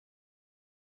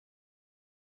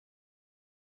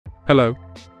Hello.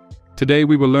 Today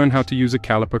we will learn how to use a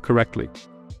caliper correctly.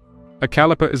 A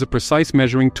caliper is a precise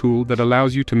measuring tool that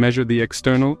allows you to measure the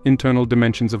external, internal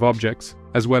dimensions of objects,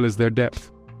 as well as their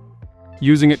depth.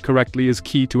 Using it correctly is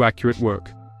key to accurate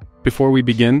work. Before we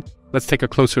begin, let's take a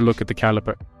closer look at the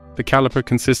caliper. The caliper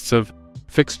consists of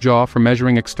fixed jaw for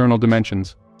measuring external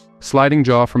dimensions, sliding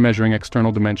jaw for measuring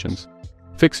external dimensions,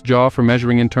 fixed jaw for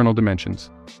measuring internal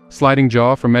dimensions, sliding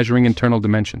jaw for measuring internal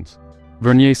dimensions,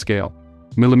 vernier scale,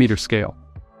 millimeter scale,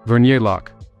 vernier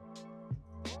lock,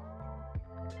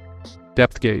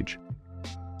 depth gauge.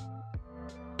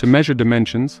 To measure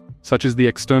dimensions, such as the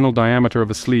external diameter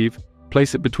of a sleeve,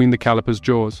 place it between the caliper's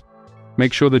jaws.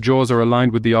 Make sure the jaws are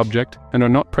aligned with the object and are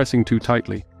not pressing too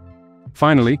tightly.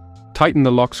 Finally, tighten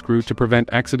the lock screw to prevent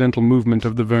accidental movement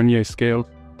of the vernier scale,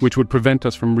 which would prevent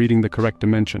us from reading the correct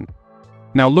dimension.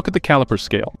 Now look at the caliper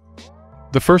scale.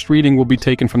 The first reading will be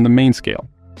taken from the main scale.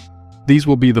 These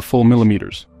will be the full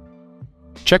millimeters.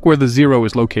 Check where the 0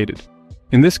 is located.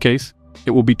 In this case,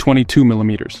 it will be 22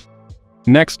 millimeters.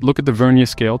 Next, look at the vernier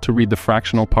scale to read the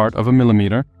fractional part of a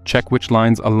millimeter. Check which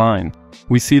lines align.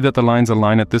 We see that the lines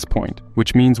align at this point,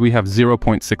 which means we have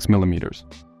 0.6 millimeters.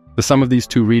 The sum of these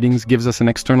two readings gives us an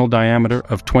external diameter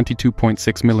of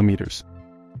 22.6 millimeters.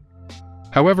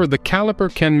 However, the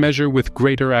caliper can measure with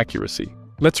greater accuracy.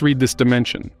 Let's read this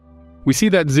dimension. We see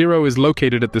that 0 is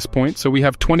located at this point, so we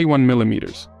have 21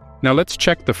 millimeters. Now let's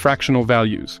check the fractional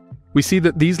values. We see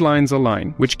that these lines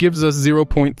align, which gives us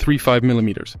 0.35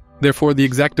 millimeters. Therefore, the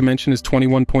exact dimension is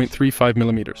 21.35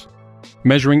 millimeters.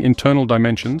 Measuring internal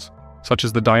dimensions, such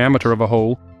as the diameter of a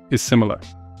hole, is similar.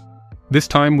 This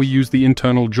time we use the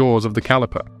internal jaws of the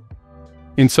caliper.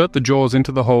 Insert the jaws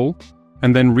into the hole,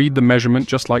 and then read the measurement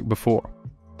just like before.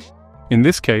 In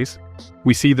this case,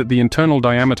 we see that the internal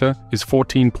diameter is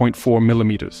 14.4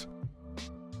 millimeters.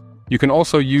 You can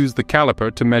also use the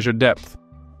caliper to measure depth.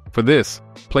 For this,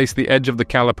 place the edge of the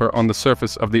caliper on the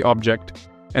surface of the object,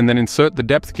 and then insert the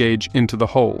depth gauge into the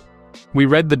hole. We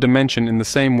read the dimension in the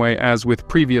same way as with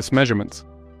previous measurements.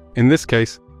 In this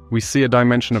case, we see a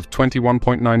dimension of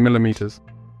 21.9 millimeters.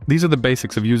 These are the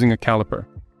basics of using a caliper.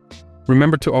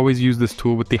 Remember to always use this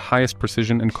tool with the highest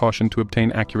precision and caution to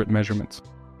obtain accurate measurements.